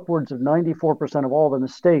that upwards of 94% of all the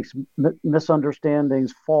mistakes,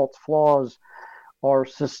 misunderstandings, faults, flaws are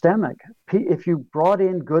systemic. If you brought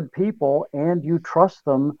in good people and you trust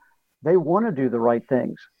them, they want to do the right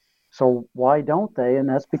things. So why don't they? And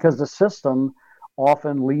that's because the system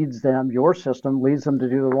often your system leads them to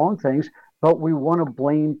do the wrong things, but we want to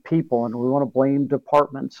blame people and we want to blame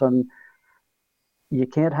departments, and you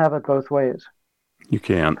can't have it both ways. You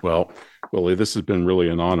can't. Well, Willie, this has been really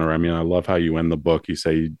an honor. I mean, I love how you end the book. You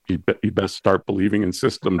say you best start believing in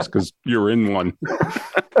systems because you're in one.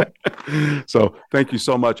 So thank you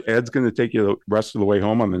so much. Ed's going to take you the rest of the way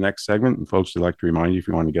home on the next segment. And folks, I'd like to remind you, if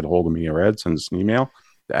you want to get a hold of me or Ed, send us an email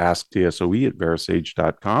to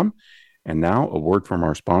asktsoe@verisage.com. And now a word from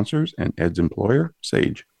our sponsors and Ed's employer,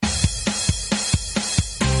 Sage.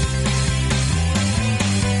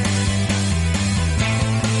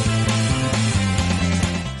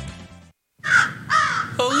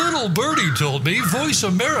 Birdie told me Voice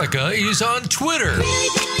America is on Twitter.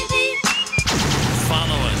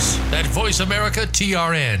 Follow us at Voice America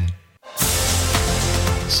TRN.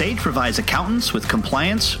 Sage provides accountants with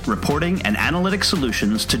compliance, reporting, and analytic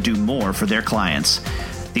solutions to do more for their clients.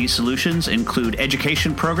 These solutions include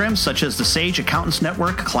education programs such as the Sage Accountants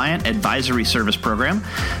Network Client Advisory Service Program.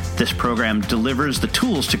 This program delivers the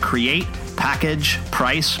tools to create, package,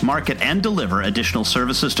 price, market, and deliver additional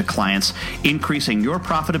services to clients, increasing your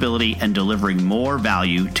profitability and delivering more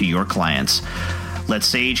value to your clients. Let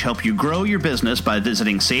Sage help you grow your business by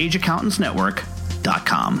visiting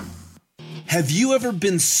sageaccountantsnetwork.com. Have you ever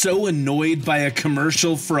been so annoyed by a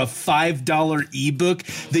commercial for a $5 ebook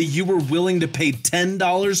that you were willing to pay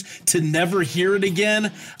 $10 to never hear it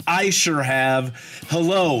again? I sure have.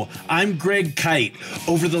 Hello, I'm Greg Kite.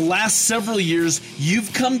 Over the last several years,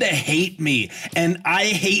 you've come to hate me, and I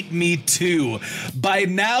hate me too. By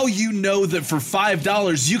now, you know that for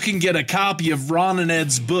 $5, you can get a copy of Ron and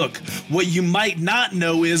Ed's book. What you might not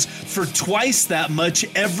know is for twice that much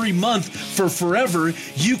every month for forever,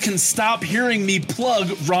 you can stop hearing hearing me plug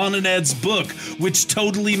Ron and Ed's book, which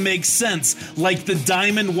totally makes sense, like the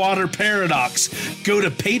Diamond Water Paradox. Go to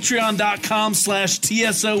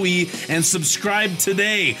patreon.com/TSOE and subscribe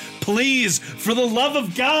today. Please, for the love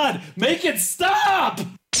of God, make it stop!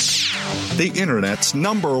 The Internet's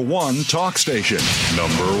 #1 talk station.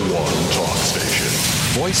 #1 talk station.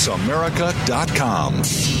 VoiceAmerica.com.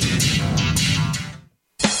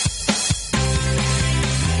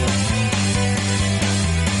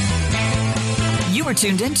 You are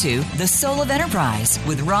tuned into The Soul of Enterprise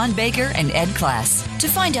with Ron Baker and Ed Kless. To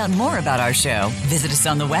find out more about our show, visit us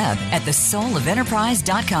on the web at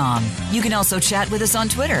thesoulofenterprise.com. You can also chat with us on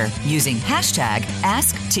Twitter using hashtag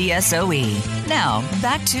AskTSOE. Now,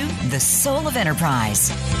 back to The Soul of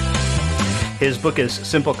Enterprise. His book is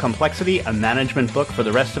Simple Complexity, a management book for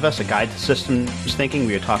the rest of us, a guide to systems thinking.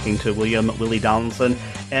 We are talking to Willie Donaldson.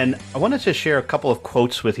 And I wanted to share a couple of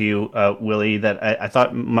quotes with you, Willie, that I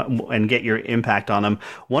thought, and get your impact on them.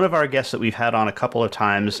 One of our guests that we've had on a couple of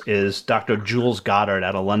times is Dr. Jules Goddard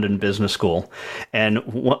at a London Business School. And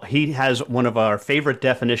he has one of our favorite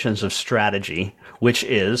definitions of strategy, which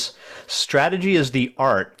is strategy is the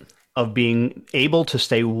art of being able to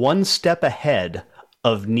stay one step ahead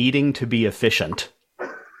of needing to be efficient.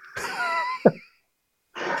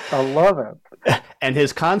 I love it. And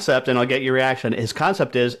his concept, and I'll get your reaction, his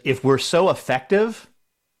concept is if we're so effective,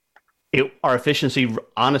 our efficiency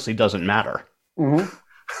honestly doesn't matter.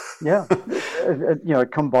 Mm-hmm. Yeah.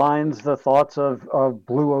 It combines the thoughts of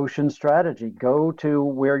blue ocean strategy. Go to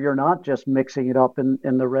where you're not just mixing it up in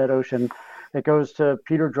the red ocean. It goes to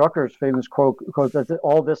Peter Drucker's famous quote that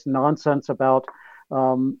all this nonsense about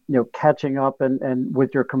catching up and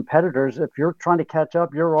with your competitors. If you're trying to catch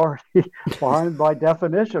up, you're already behind by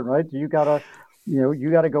definition, right? You gotta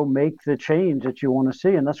go make the change that you want to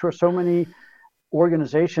see, and that's where so many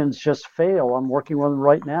organizations just fail. I'm working with them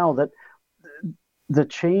right now that the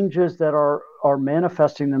changes that are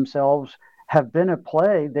manifesting themselves have been at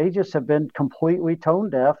play. They just have been completely tone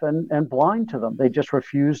deaf and blind to them. They just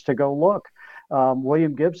refuse to go look.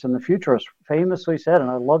 William Gibson, the futurist, famously said, and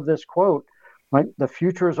I love this quote, right? The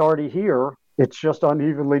future is already here. It's just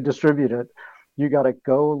unevenly distributed. You got to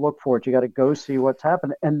go look for it. You got to go see what's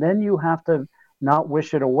happened. And then you have to not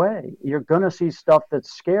wish it away. You're going to see stuff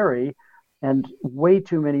that's scary, and way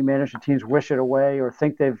too many management teams wish it away or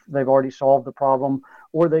think they've already solved the problem,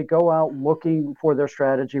 or they go out looking for their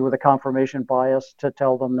strategy with a confirmation bias to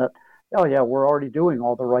tell them that, oh yeah, we're already doing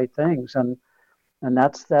all the right things. And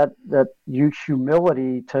that's that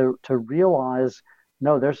humility to realize,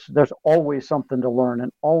 no, there's always something to learn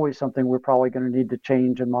and always something we're probably going to need to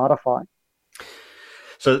change and modify.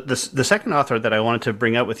 So the second author that I wanted to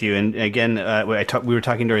bring up with you, and again, we were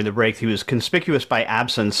talking during the break, he was conspicuous by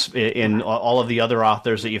absence in all of the other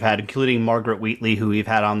authors that you've had, including Margaret Wheatley, who we've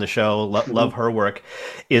had on the show, love her work,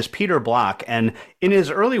 is Peter Block. And in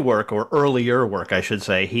his earlier work, I should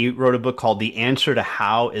say, he wrote a book called The Answer to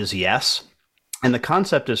How is Yes. And the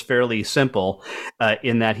concept is fairly simple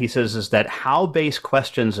in that he says is that how-based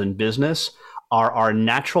questions in business are our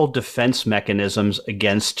natural defense mechanisms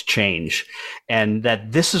against change. And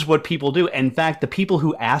that this is what people do. In fact, the people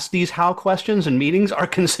who ask these how questions in meetings are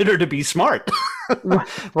considered to be smart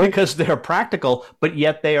because they're practical, but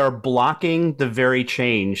yet they are blocking the very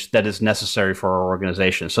change that is necessary for our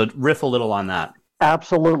organization. So riff a little on that.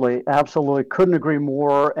 Absolutely. Couldn't agree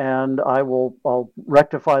more. And I'll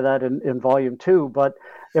rectify that in volume 2, but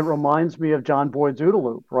it reminds me of John Boyd's OODA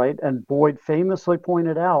loop, right? And Boyd famously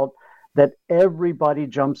pointed out that everybody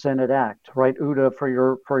jumps in at act, right? OODA, for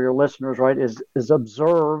your listeners, right, is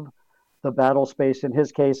observe the battle space. In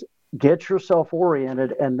his case, get yourself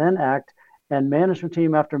oriented and then act. And management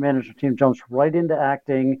team after management team jumps right into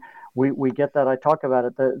acting. We get that. I talk about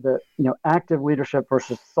it. The active leadership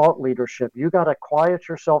versus thought leadership. You got to quiet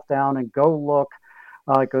yourself down and go look.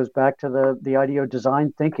 It goes back to the idea of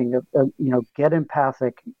design thinking. Get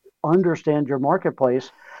empathic, understand your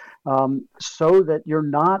marketplace, so that you're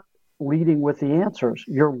not leading with the answers.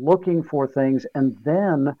 You're looking for things, and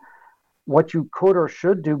then what you could or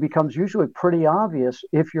should do becomes usually pretty obvious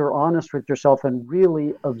if you're honest with yourself and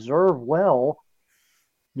really observe well.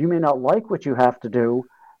 You may not like what you have to do,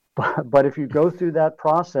 but if you go through that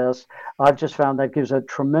process, I've just found that gives a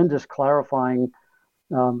tremendous clarifying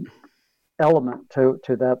element to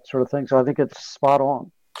that sort of thing. So I think it's spot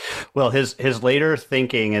on. Well, his later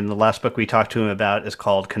thinking in the last book we talked to him about is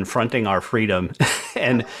called Confronting Our Freedom.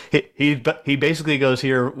 And he basically goes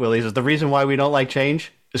here, Willie, he says, the reason why we don't like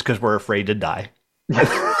change is because we're afraid to die.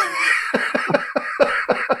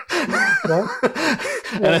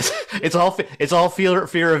 And it's all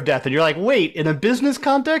fear of death. And you're like, wait, in a business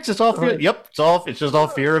context, it's all fear. Yep, it's just all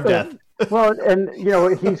fear of death. Well, and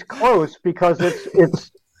he's close because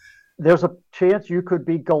there's a chance you could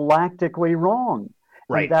be galactically wrong.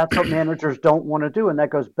 Right. And that's what managers don't want to do. And that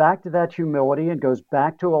goes back to that humility and goes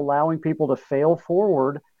back to allowing people to fail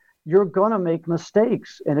forward. You're going to make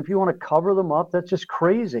mistakes. And if you want to cover them up, that's just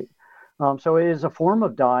crazy. So it is a form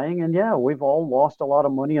of dying. And yeah, we've all lost a lot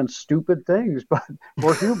of money on stupid things, but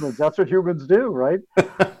we're humans. That's what humans do, right?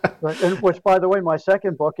 And which, by the way, my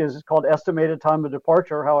second book is called Estimated Time of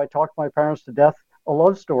Departure, How I Talked My Parents to Death, a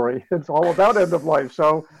Love Story. It's all about end of life.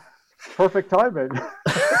 So perfect timing.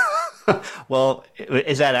 Well,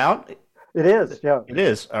 is that out? It is, yeah. It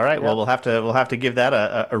is. All right. Yeah. Well, we'll have to give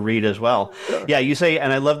that a read as well. Sure. Yeah, you say,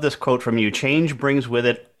 and I love this quote from you, change brings with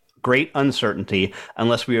it great uncertainty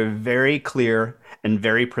unless we are very clear and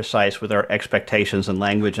very precise with our expectations and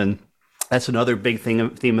language. And that's another big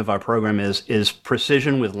theme of our program is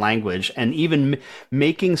precision with language, and even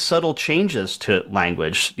making subtle changes to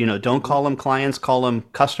language. Don't call them clients, call them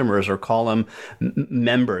customers, or call them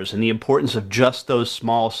members, and the importance of just those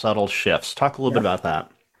small, subtle shifts. Talk a little bit about that.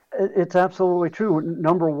 It's absolutely true.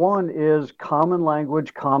 Number one is common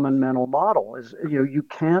language, common mental model. You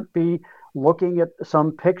can't be looking at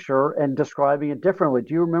some picture and describing it differently.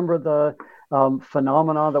 Do you remember the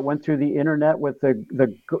phenomena that went through the internet with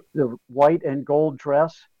the white and gold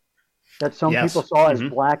dress that some people saw as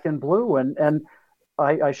black and blue? And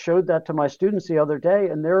I showed that to my students the other day,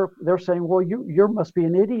 and they're saying, well, you must be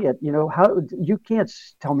an idiot. How you can't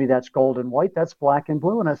tell me that's gold and white, that's black and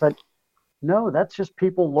blue. And I said, no, that's just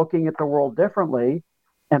people looking at the world differently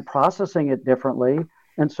and processing it differently.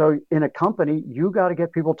 And so in a company, you got to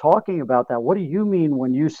get people talking about that. What do you mean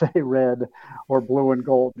when you say red or blue and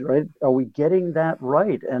gold, right? Are we getting that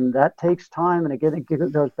right? And that takes time. And again, it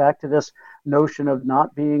goes back to this notion of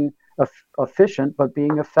not being efficient, but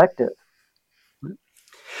being effective.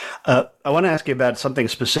 I want to ask you about something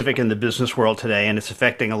specific in the business world today, and it's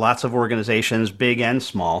affecting lots of organizations, big and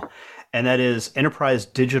small, and that is enterprise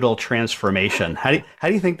digital transformation. How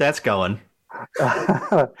do you think that's going?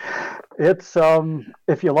 It's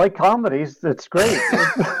if you like comedies, it's great.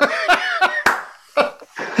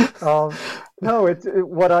 No, it's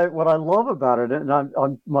what I love about it,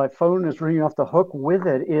 and my phone is ringing off the hook with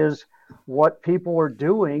it. Is what people are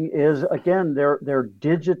doing is, again, they're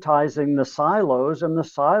digitizing the silos, and the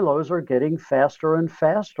silos are getting faster and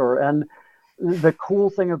faster. And the cool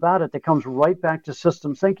thing about it that comes right back to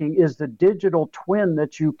systems thinking is the digital twin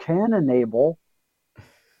that you can enable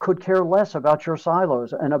could care less about your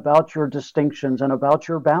silos and about your distinctions and about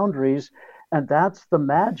your boundaries. And that's the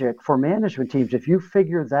magic for management teams. If you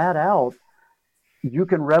figure that out, you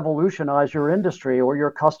can revolutionize your industry or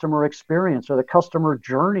your customer experience or the customer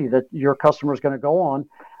journey that your customer is going to go on.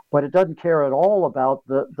 But it doesn't care at all about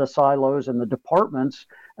the silos and the departments.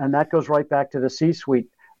 And that goes right back to the C-suite.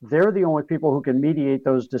 They're the only people who can mediate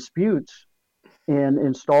those disputes in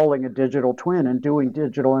installing a digital twin and doing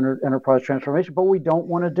digital enterprise transformation, but we don't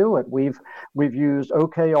want to do it. We've used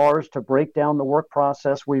OKRs to break down the work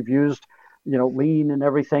process. We've used lean and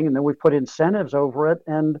everything, and then we've put incentives over it,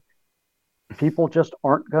 and people just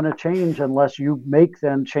aren't going to change unless you make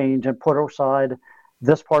them change and put aside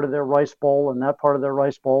this part of their rice bowl and that part of their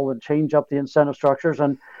rice bowl and change up the incentive structures.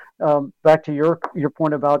 And back to your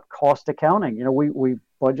point about cost accounting, we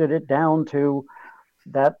budget it down to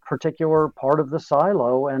that particular part of the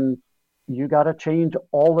silo, and you got to change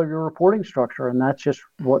all of your reporting structure. And that's just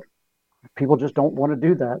what people just don't want to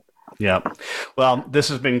do that. Yeah. Well, this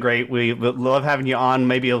has been great. We love having you on.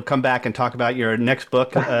 Maybe you'll come back and talk about your next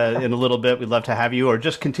book in a little bit. We'd love to have you, or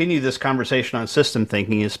just continue this conversation on system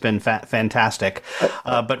thinking. It's been fantastic.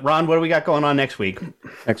 But Ron, what do we got going on next week?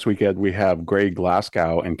 Next week, Ed, we have Greg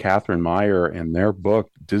Glasgow and Catherine Meyer and their book,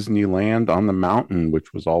 Disneyland on the Mountain,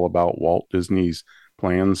 which was all about Walt Disney's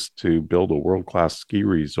plans to build a world-class ski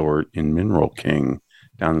resort in Mineral King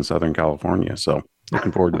down in Southern California. So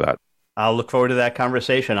looking forward to that. I'll look forward to that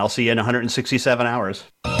conversation. I'll see you in 167 hours.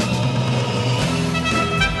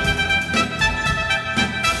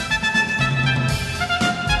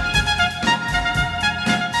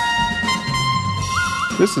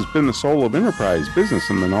 This has been The Soul of Enterprise, Business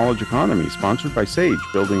and the Knowledge Economy, sponsored by Sage,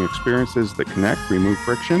 building experiences that connect, remove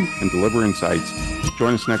friction, and deliver insights.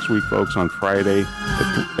 Join us next week, folks, on Friday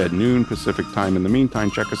at noon Pacific time. In the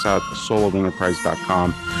meantime, check us out at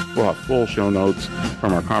thesoulofenterprise.com. We'll have full show notes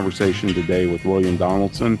from our conversation today with William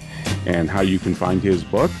Donaldson and how you can find his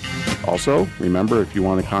book. Also, remember, if you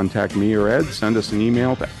want to contact me or Ed, send us an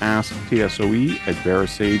email to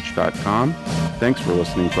asktsoe@verisage.com. Thanks for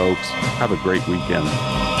listening, folks. Have a great weekend.